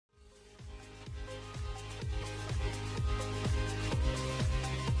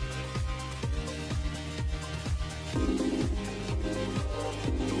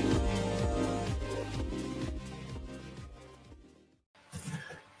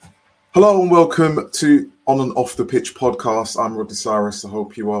Hello and welcome to On and Off the Pitch podcast. I'm Rodney Cyrus. I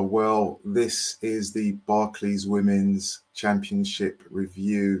hope you are well. This is the Barclays Women's Championship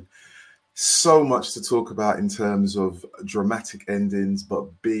review. So much to talk about in terms of dramatic endings, but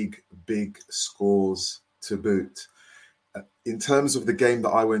big scores to boot. In terms of the game that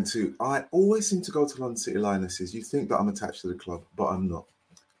I went to, I always seem to go to London City Lionesses. You think that I'm attached to the club, but I'm not.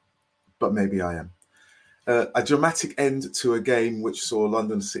 But maybe I am. A dramatic end to a game which saw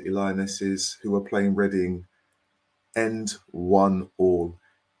London City Lionesses, who were playing Reading, end 1-1.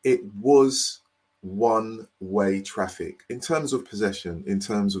 It was one-way traffic. In terms of possession, in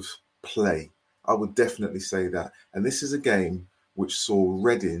terms of play, I would definitely say that. And this is a game which saw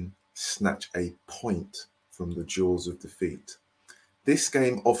Reading snatch a point from the jaws of defeat. This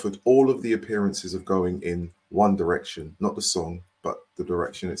game offered all of the appearances of going in one direction, not the song, but the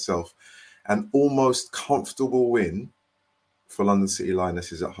direction itself. An almost comfortable win for London City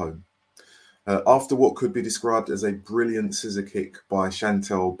Lionesses at home. After what could be described as a brilliant scissor kick by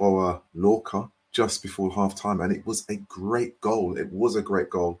Chantel Boa-Lorca just before half-time, and it was a great goal. It was a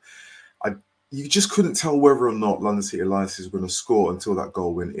great goal. You just couldn't tell whether or not London City Lionesses were going to score until that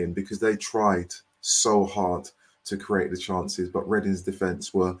goal went in, because they tried so hard to create the chances, but Reading's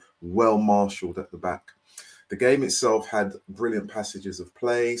defence were well marshalled at the back. The game itself had brilliant passages of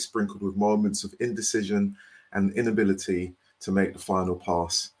play, sprinkled with moments of indecision and inability to make the final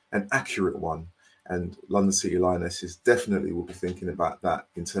pass, an accurate one. And London City Lionesses definitely will be thinking about that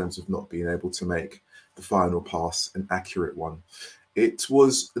in terms of not being able to make the final pass an accurate one. It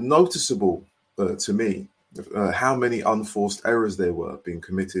was noticeable to me how many unforced errors there were being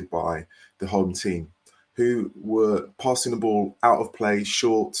committed by the home team, who were passing the ball out of play,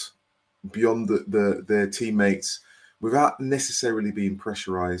 short, beyond their teammates, without necessarily being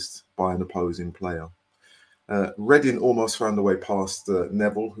pressurised by an opposing player. Reading almost found a way past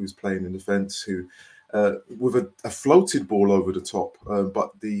Neville, who's playing in defence, who with a floated ball over the top,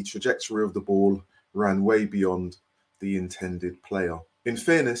 but the trajectory of the ball ran way beyond the intended player. In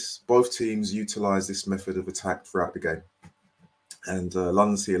fairness, both teams utilised this method of attack throughout the game. And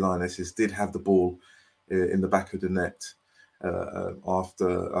London City Lionesses did have the ball in the back of the net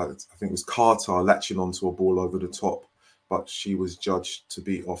after, I think it was Carter latching onto a ball over the top, but she was judged to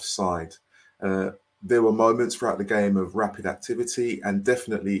be offside. There were moments throughout the game of rapid activity, and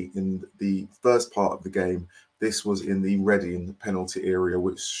definitely in the first part of the game, this was in the Reading penalty area,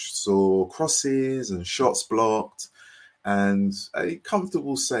 which saw crosses and shots blocked, and a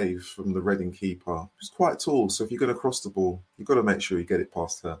comfortable save from the Reading keeper. She's quite tall, so if you're going to cross the ball, you've got to make sure you get it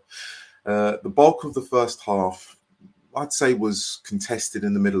past her. The bulk of the first half, I'd say, was contested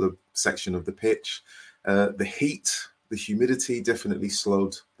in the middle section of the pitch. The heat, the humidity definitely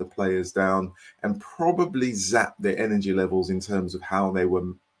slowed the players down and probably zapped their energy levels in terms of how they were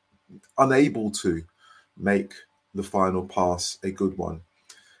unable to make the final pass a good one.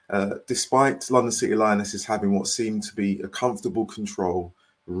 Despite London City Lionesses having what seemed to be a comfortable control,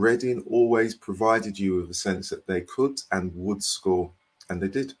 Reading always provided you with a sense that they could and would score, and they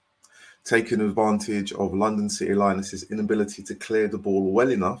did. Taking advantage of London City Lionesses' inability to clear the ball well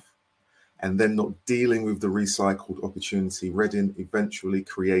enough, and then not dealing with the recycled opportunity Reading eventually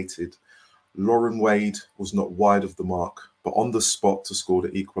created. Lauren Wade was not wide of the mark, but on the spot to score the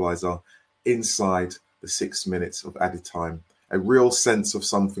equaliser inside the 6 minutes of added time. A real sense of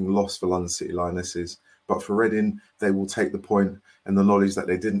something lost for London City Lionesses, but for Reading, they will take the point and the knowledge that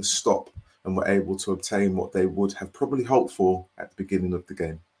they didn't stop and were able to obtain what they would have probably hoped for at the beginning of the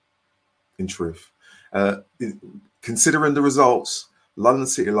game. In truth, considering the results, London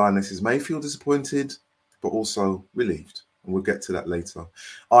City Lionesses may feel disappointed, but also relieved, and we'll get to that later.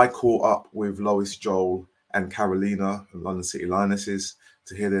 I caught up with Lois, Joel, and Carolina from London City Lionesses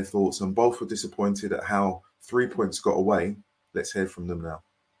to hear their thoughts, and both were disappointed at how 3 points got away. Let's hear from them now.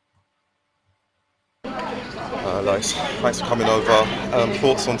 Lois, thanks for coming over.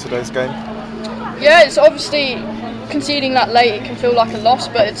 Thoughts on today's game? Yeah, it's obviously conceding that late, it can feel like a loss,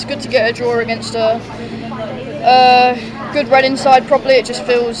 but it's good to get a draw against a good Reading side. Probably it just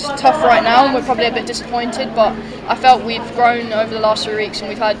feels tough right now, and we're probably a bit disappointed, but I felt we've grown over the last 3 weeks and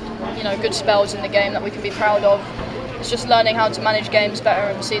we've had good spells in the game that we can be proud of. It's just learning how to manage games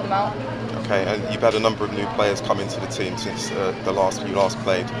better and see them out. Okay, and you've had a number of new players come into the team since you last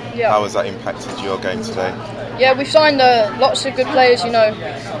played. Yeah. How has that impacted your game today? Yeah, we've signed lots of good players.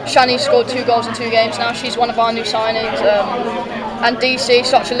 Shani scored 2 goals in 2 games now. She's one of our new signings. And DC,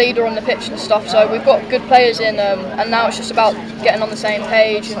 such a leader on the pitch and stuff. So we've got good players in, and now it's just about getting on the same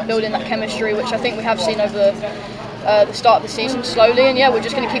page and building that chemistry, which I think we have seen over the start of the season slowly. And yeah, we're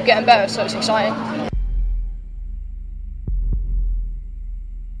just going to keep getting better, so it's exciting.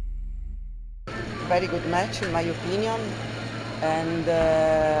 very good match in my opinion, and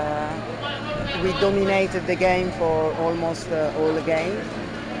we dominated the game for almost all the game.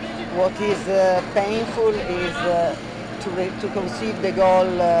 What is painful is to concede the goal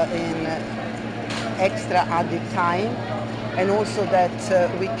in extra added time, and also that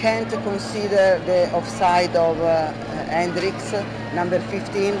we can't consider the offside of Hendricks, number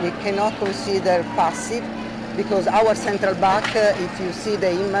 15. We cannot consider passive, because our central back, if you see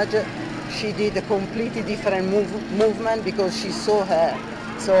the image, she did a completely different movement because she saw her.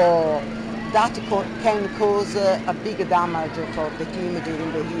 So that can cause a big damage for the team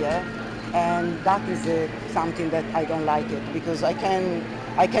during the year, and that is something that I don't like it, because I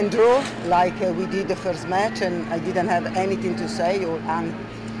can draw like we did the first match, and I didn't have anything to say. And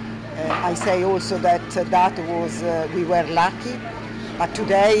I say also that that was we were lucky, but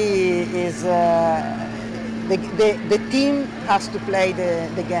today is the team has to play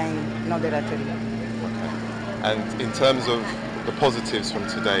the game, not the referee. Okay. And in terms of the positives from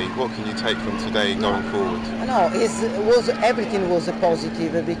today, what can you take from today going forward? No, everything was a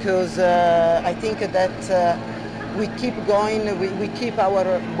positive, because I think that we keep going, we keep our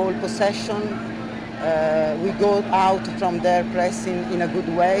ball possession, we go out from there pressing in a good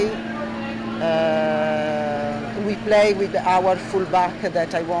way. We play with our fullback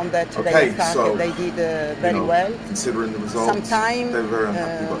that I want that they did very well. Considering the results, sometimes they're very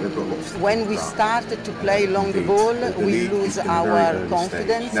unhappy, but they've got lots of when we start to play long ball, we lose our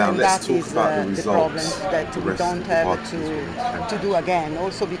confidence, now, and that is the problem that we don't have to do again.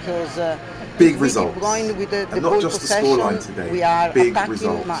 Also because big we results, keep going with the and ball not just possession, the scoreline today. We are big attacking,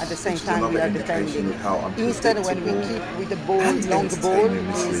 results, but at the same which is time we are another indication defending. of how Instead, when we keep with the ball, and long ball entertaining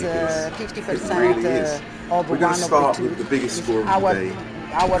this is league 50% really is. of We're one going to start of the two. with the biggest score of the day.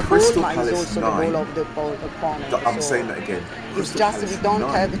 Our Crystal ball is Palace also 9. the ball of the opponent. I'm saying that again. It's Crystal just Palace we don't 9,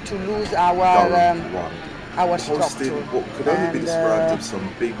 have to lose our posted structure. what could only be described as some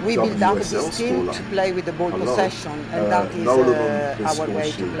big we build up this WSL team to scoreline. play with the ball possession, and that is our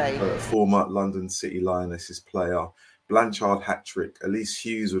way to play. Former London City Lionesses player. Blanchard hat-trick, Elise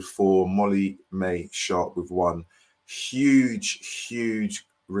Hughes with 4, Molly May Sharp with 1. Huge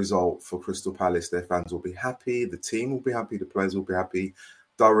result for Crystal Palace. Their fans will be happy, the team will be happy, the players will be happy.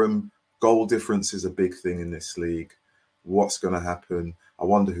 Durham, goal difference is a big thing in this league. What's going to happen? I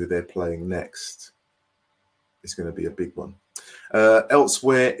wonder who they're playing next. It's going to be a big one.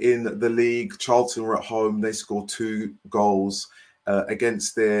 Elsewhere in the league, Charlton were at home. They scored 2 goals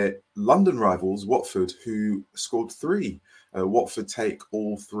against their London rivals, Watford, who scored 3. Watford take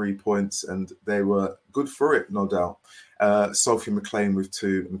all 3 points, and they were good for it, no doubt. Sophie McLean with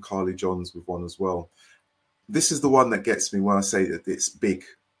 2 and Carly Johns with 1 as well. This is the one that gets me when I say that it's big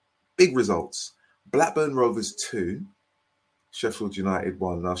results. Blackburn Rovers 2, Sheffield United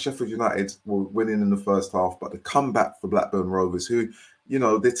 1. Now, Sheffield United were winning in the first half, but the comeback for Blackburn Rovers, who,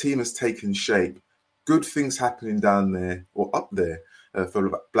 their team has taken shape. Good things happening down there, or up there,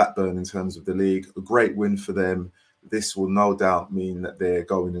 for Blackburn in terms of the league. A great win for them. This will no doubt mean that they're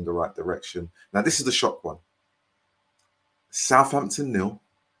going in the right direction. Now, this is the shock one. Southampton 0,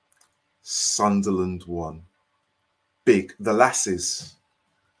 Sunderland 1. Big. The lasses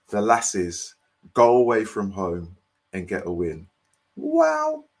go away from home and get a win.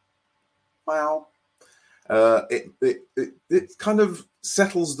 Wow. It kind of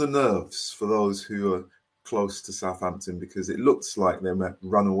settles the nerves for those who are close to Southampton, because it looks like they might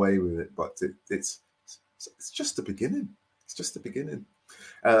run away with it, but it's just the beginning. It's just the beginning.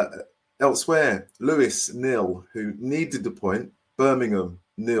 Elsewhere, Lewes 0, who needed the point. Birmingham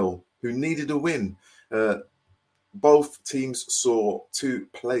 0, who needed a win. Both teams saw 2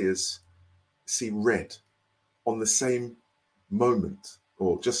 players see red on the same moment,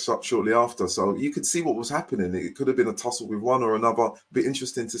 or just shortly after. So you could see what was happening. It could have been a tussle with one or another. Be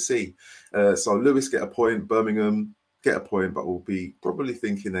interesting to see. So Lewes get a point, Birmingham get a point, but we'll be probably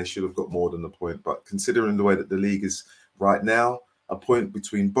thinking they should have got more than a point. But considering the way that the league is right now, a point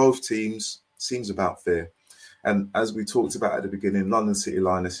between both teams seems about fair. And as we talked about at the beginning, London City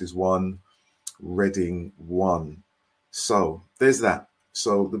Lionesses 1, Reading 1. So there's that.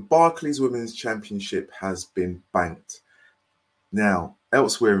 So the Barclays Women's Championship has been banked. Now,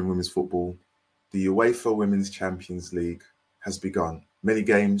 elsewhere in women's football, the UEFA Women's Champions League has begun. Many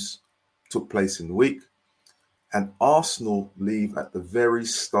games took place in the week, and Arsenal leave at the very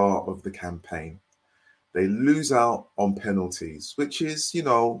start of the campaign. They lose out on penalties, which is,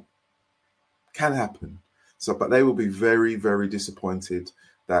 can happen. So, but they will be very, very disappointed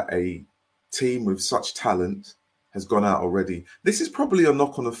that a team with such talent has gone out already. This is probably a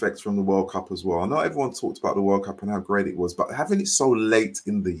knock-on effect from the World Cup as well. I know everyone talked about the World Cup and how great it was, but having it so late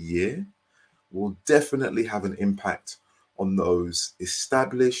in the year will definitely have an impact on those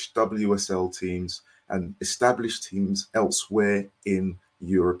established WSL teams and established teams elsewhere in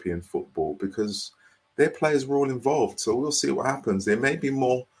European football, because their players were all involved. So we'll see what happens. There may be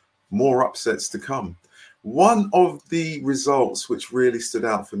more upsets to come. One of the results which really stood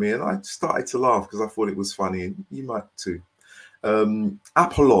out for me, and I started to laugh because I thought it was funny, and you might too.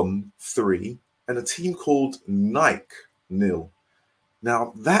 Apollon 3 and a team called Nike 0.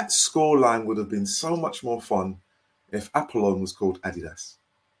 Now, that scoreline would have been so much more fun if Apollon was called Adidas.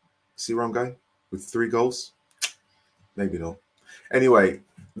 See where I'm going? With 3 goals? Maybe not. Anyway,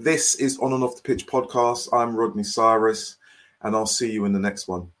 this is On and Off the Pitch podcast. I'm Rodney Cyrus, and I'll see you in the next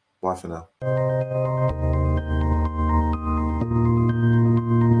one. Bye for now.